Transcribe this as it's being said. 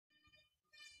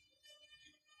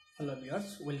Hello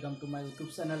viewers, welcome to my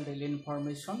YouTube channel Daily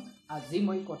Information. আজি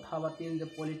মই কথা পাতিম যে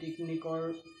পলিটেকনিকৰ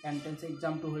এন্ট্ৰেন্স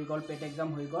এক্সাম টু হৈ গল পেট এক্সাম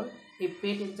হৈ গল এই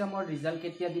পেট এক্সামৰ ৰিজাল্ট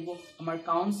কেতিয়া দিব আমাৰ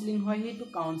কাউন্সেলিং হয় হেতু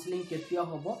কাউন্সেলিং কেতিয়া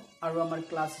হ'ব আৰু আমাৰ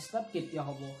ক্লাছ ষ্টাৰ্ট কেতিয়া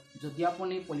হ'ব যদি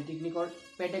আপুনি পলিটেকনিকৰ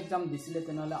পেট এক্সাম দিছিলে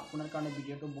তেনেহলে আপোনাৰ কাৰণে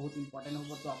ভিডিওটো বহুত ইম্পৰ্টেন্ট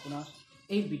হ'ব তো আপোনাৰ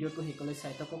এই ভিডিওটো হেকলে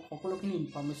চাই থাকক সকলোখিনি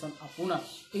ইনফৰমেশন আপোনাৰ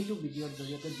এইটো ভিডিওৰ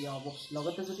জৰিয়তে দিয়া হ'ব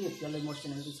লগতে যদি এতিয়ালৈ মোৰ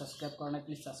চেনেলটো সাবস্ক্ৰাইব কৰা নাই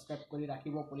প্লিজ সাবস্ক্ৰাইব কৰি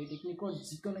ৰাখিব পলিটেকনিকৰ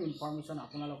যিকোনো ইনফৰমেশন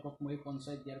আপোনালোকক মই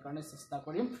পঞ্চায়ত দিয়াৰ কাৰণে চেষ্টা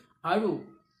কৰিম আৰু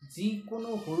যিকোনো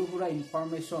সৰু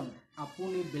ইনফৰমেশন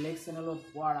আপুনি বেলেগ চেনেলত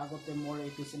পোৱাৰ আগতে মোৰ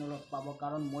এইটো চেনেলত পাব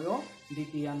কাৰণ ময়ো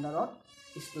ডিটি আন্ডাৰত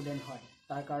ষ্টুডেন্ট হয়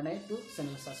তাৰ কাৰণে এইটো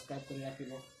চেনেল সাবস্ক্ৰাইব কৰি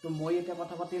ৰাখিব তো মই এটা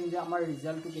কথা পাতিম যে আমাৰ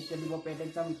ৰিজাল্টটো কেতিয়া দিব পেট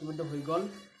এক্সাম ইতিমধ্যে হৈ গল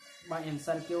বা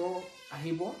এনসাৰ কেও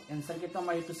আহিব এনসাৰ কেটো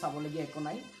আমাৰ এটো চাবলগীয়া একো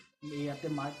নাই ইয়াতে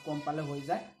মাৰ্ক কম পালে হৈ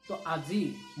যায় তো আজি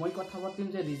মই কথা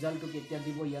পাতিম যে ৰিজাল্টটো কেতিয়া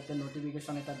দিব ইয়াতে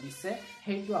নোটিফিকেশন এটা দিছে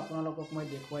হেইটো আপোনালোকক মই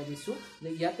দেখুৱাই দিছো যে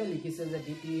ইয়াতে লিখিছে যে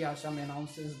DT Assam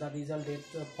announces the result date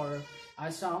for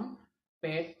Assam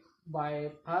PAT by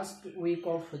first week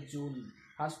of June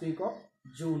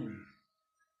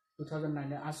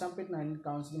 2019 Assam PAT-19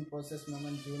 counseling process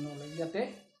moment June ইয়াতে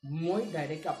মই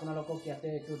ডাইৰেক্ট আপোনালোকক ইয়াতে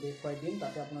এটো দেখুৱাই দিম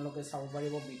তাতে আপোনালোকে চাব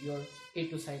পাৰিব ভিডিওৰ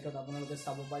এইটো সাইটত আপোনালোকে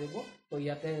চাব পাৰিব তো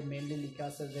ইয়াতে মেইনলি লিখা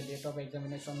আছে যে ডেট অফ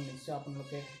এক্সামিনেশন নিশ্চয়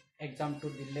আপোনালোকে এক্সামটো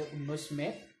দিলে 19 মে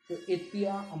তো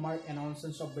এতিয়া আমাৰ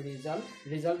এনাউন্সমেন্ট অফ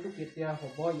ৰিজাল্টটো কেতিয়া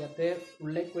হ'ব ইয়াতে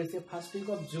উল্লেখ কৰিছে ফাৰ্স্ট উইক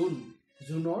অফ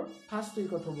জুনৰ ফাৰ্স্ট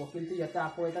উইকত হ'ব কিন্তু ইয়াতে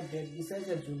আকৌ এটা ডেট দিছে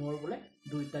যে জুনৰ বলে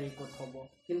 2 তাৰিখত হ'ব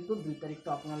কিন্তু 2 তাৰিখটো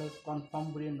আপোনালোকে কনফাৰ্ম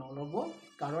বুলি নলব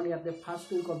কাৰণ ইয়াতে ফাৰ্স্ট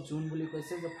উইক অফ জুন বুলি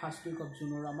কৈছে যে ফাৰ্স্ট উইক অফ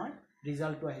জুনৰ আমাৰ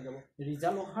ৰিজাল্টটো আহি যাব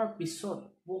ৰিজাল্ট অহাৰ পিছত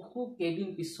বহু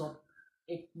কেইদিন পিছত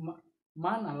এক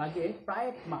মাহ নালাগে প্ৰায়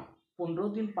এক মাহ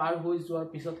 15 দিন পাৰ হৈ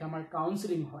যোৱাৰ পিছত আমাৰ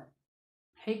কাউন্সেলিং হয়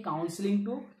সেই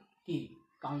কাউন্সেলিংটো কি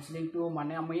কাউন্সেলিংটো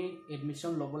মানে আমি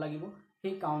এডমিশন ল'ব লাগিব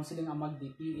সেই কাউন্সেলিং আমাক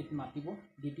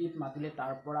ডিটিত মাতিলে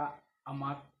তাৰ পৰা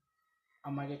আমাক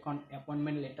এখন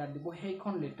এপইন্টমেন্ট লেটাৰ দিব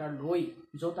সেইখন লেটাৰ লৈ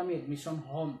যত আমি এডমিশন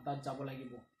হ'ম তাত যাব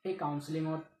লাগিব সেই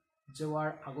কাউন্সেলিংত যোৱাৰ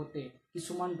আগতে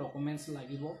কিছুমান ডকুমেন্টস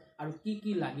লাগিব আৰু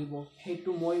কি লাগিব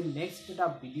হেতু মই নেক্সট এটা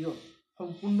ভিডিও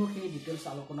সম্পূৰ্ণখিনি ডিটেইলছ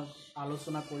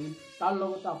আলোচনা কৰিম তাৰ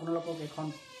লগতে আপোনালোকক এখন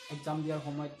এক্সাম দিয়াৰ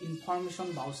সময়ত ইনফৰমেশন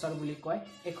বাউচাৰ বুলি কয়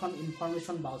এখন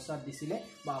ইনফৰমেশন বাউচাৰ দিছিলে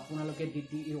বা আপোনালোকে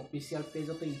ডিটি অফিচিয়াল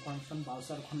পেজতে ইনফৰমেশন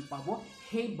বাউচাৰখন পাব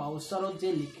সেই বাউচাৰত যে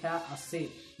লিখা আছে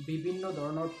বিভিন্ন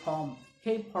ধৰণৰ ফৰ্ম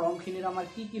সেই ফৰ্মখিনিৰ আমাৰ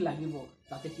কি লাগিব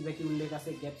তাতে কিবা কি উল্লেখ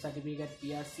আছে গেপ সাৰ্টিফিকেট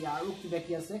পিআৰসি আৰু কিবা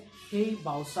কি আছে সেই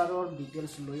বাউচাৰৰ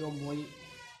ডিটেইলছ লৈও মই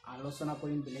আলোচনা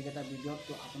কৰিম বেলেগ এটা ভিডিওত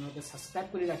তো আপোনালোকে সাবস্ক্ৰাইব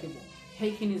কৰি ৰাখিব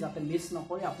সেইখিনি যাতে মিছ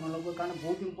নকৰে আপোনালোকৰ কাৰণে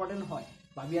বহুত ইম্পৰ্টেন্ট হয়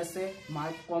ভাবি আছে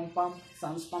মাৰ্ক কম পাম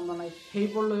চান্স পাম না নাই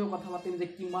সেইবোৰ লৈও কথা পাতিম যে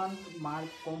কিমান মাৰ্ক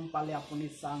কম পালে আপুনি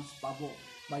চান্স পাব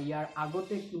বা ইয়াৰ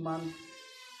আগতে কিমান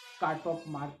কাট অফ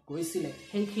মাৰ্ক গৈছিলে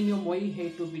সেইখিনিও মই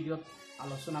হেইটো ভিডিওত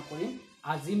আলোচনা কৰিম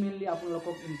আজি মেইনলি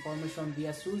আপোনালোকক ইনফৰমেশন দি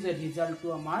আছো যে ৰিজাল্টটো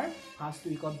আমাৰ ফাৰ্স্ট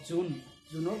উইক অফ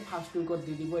জুনৰ ফাৰ্স্ট উইকত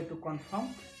দি দিব এটো কনফাৰ্ম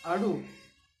আৰু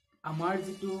আমাৰ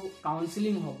যেটো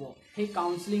কাউন্সেলিং হ'ব সেই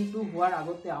কাউন্সেলিংটো হোৱাৰ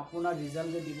আগতে আপোনাৰ ৰিজাল্ট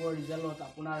যে দিব ৰিজাল্টত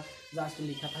আপোনাৰ জাস্ট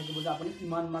লিখা থাকিব যে আপুনি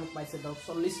কিমান মাৰ্ক পাইছে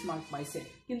 40 মাৰ্ক পাইছে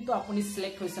কিন্তু আপুনি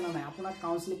সিলেক্ট হৈছে না নাই আপোনাৰ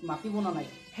কাউন্সেলিং মাতিব না নাই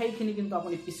সেইখিনি কিন্তু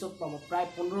আপুনি পিছত পাব প্ৰায়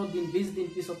 15 দিন 20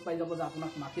 দিন পিছত পাই যাব যে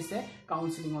আপোনাক মাতিছে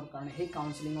কাউন্সেলিংৰ কাৰণে সেই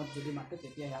কাউন্সেলিংত যদি মাতে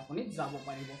তেতিয়াহে আপুনি যাব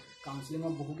পাৰিব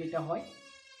কাউন্সেলিংৰ বহু কেইটা হয়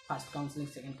ফাৰ্স্ট কাউন্সেলিং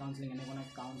সেকেন্ড কাউন্সেলিং এনেকুৱা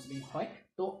কাউন্সেলিং হয়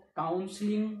তো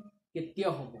কাউন্সেলিং কেতিয়া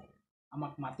হ'ব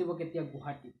আমাক মাতিব কেতিয়া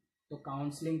গুৱাহাটী তো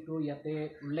কাউন্সেলিং টু ইয়াতে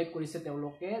উল্লেখ কৰিছে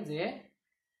তেওঁলোকে যে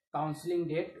counselling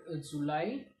date July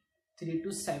 3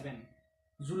 to 7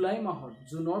 July মাহৰ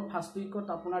জুনৰ ফাৰ্স্ট উইকত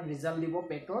আপোনাৰ ৰিজাল্ট দিব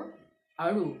পেটৰ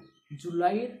আৰু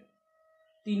জুলাইৰ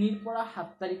 3 পৰা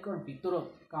 7 তাৰিখৰ ভিতৰত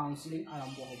কাউন্সেলিং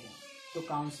আৰম্ভ হ'ব তো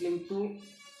কাউন্সেলিং টু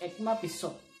এক মাহ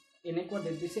পিছত এনেকুৱা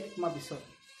ডেট দিছে এক মাহ পিছত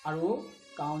আৰু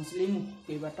কাউন্সেলিং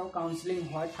কেইবাটাও কাউন্সেলিং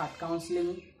হয় থাৰ্ড কাউন্সেলিং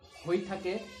হৈ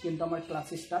থাকে কিন্তু আমাৰ ক্লাস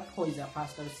স্টাৰ্ট হৈ যায়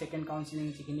ফাৰ্স্ট আৰু সেকেন্ড কাউন্সেলিং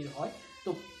যিখিনিৰ হয়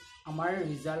তো আমাৰ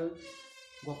ৰিজাল্ট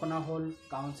ঘোষণা হল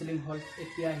কাউন্সেলিং হল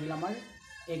এতিয়া আহিল আমাৰ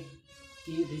এক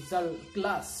কি ৰিজাল্ট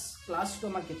ক্লাছটো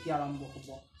আমাৰ কেতিয়া আৰম্ভ হ'ব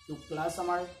তো ক্লাছ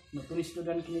আমাৰ নতুন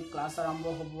ষ্টুডেন্টখিনি ক্লাছ আৰম্ভ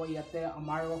হ'ব ইয়াতে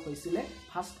আমাৰ হৈছিলে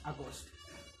 1 আগষ্ট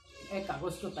 1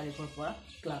 আগষ্ট তাৰিখৰ পৰা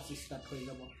ক্লাছ স্টাৰ্ট হৈ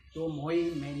যাব তো মই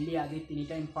মেইনলি আজি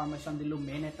তিনিটা ইনফৰমেশন দিলো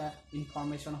মেইন এটা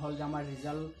ইনফৰমেশন হল যে আমাৰ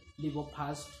ৰিজাল্ট দিব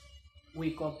ফাৰ্স্ট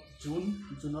উইক অফ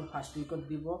জুনৰ ফাৰ্স্ট উইকত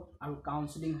দিব আৰু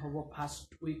কাউন্সেলিং হ'ব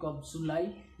ফাৰ্স্ট উইক অফ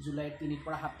জুলাইৰ 3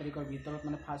 পৰা 7 তাৰিখৰ ভিতৰত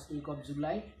মানে ফাৰ্স্ট উইক অফ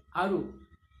জুলাই আৰু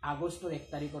আগষ্টৰ 1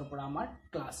 তাৰিখৰ পৰা আমাৰ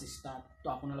ক্লাস স্টাৰ্ট তো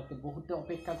আপোনালোকে বহুতে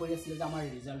অপেক্ষা কৰি আছিল যে আমাৰ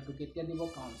ৰিজাল্টটো কেতিয়া দিব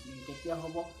কাউন্সেলিং কেতিয়া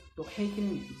হ'ব তো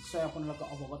সেইখিনি নিশ্চয় আপোনালোকে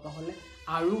অৱগত হ'লে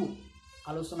আৰু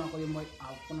আলোচনা কৰি মই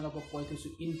আপোনালোকক কৈ থৈছো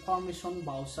ইনফৰমেশন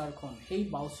বাউচাৰখন সেই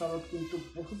বাউচাৰত কিন্তু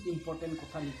বহুত ইম্পৰ্টেন্ট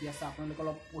কথা লিখি আছে আপোনালোক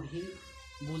অলপ পঢ়ি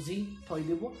বুজি থৈ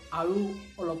দিব আৰু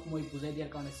অলপ মই বুজাই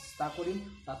দিয়াৰ কাৰণে চেষ্টা কৰিম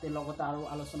তাতে লগতে আৰু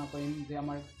আলোচনা কৰিম যে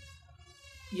আমাৰ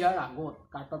ইয়াৰ আগত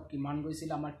কাটঅফ কিমান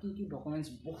গৈছিল আমাৰ কি কি ডকুমেন্টস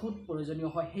বহুত প্ৰয়োজনীয়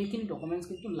হয় সেইখিনি ডকুমেন্টস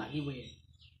কিন্তু লাগিবই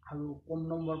আৰু কম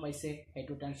নম্বৰ পাইছে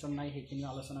হেতু টেনশন নাই সেইখিনি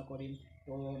আলোচনা কৰিম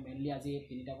তো মেইনলি আজি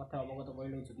তিনিটা কথা অৱগত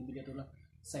কৰিলো যদি ভিডিওটো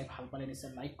চাই ভাল পালে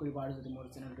নিশ্চয় লাইক কৰিব আৰু যদি মোৰ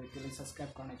চেনেলটো এতিয়ালৈ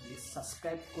সাবস্ক্ৰাইব কৰা নাই প্লিজ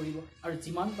সাবস্ক্ৰাইব কৰিব আৰু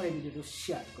যিমান পাৰে ভিডিওটো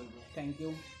শেয়াৰ কৰিব থ্যাংক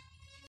ইউ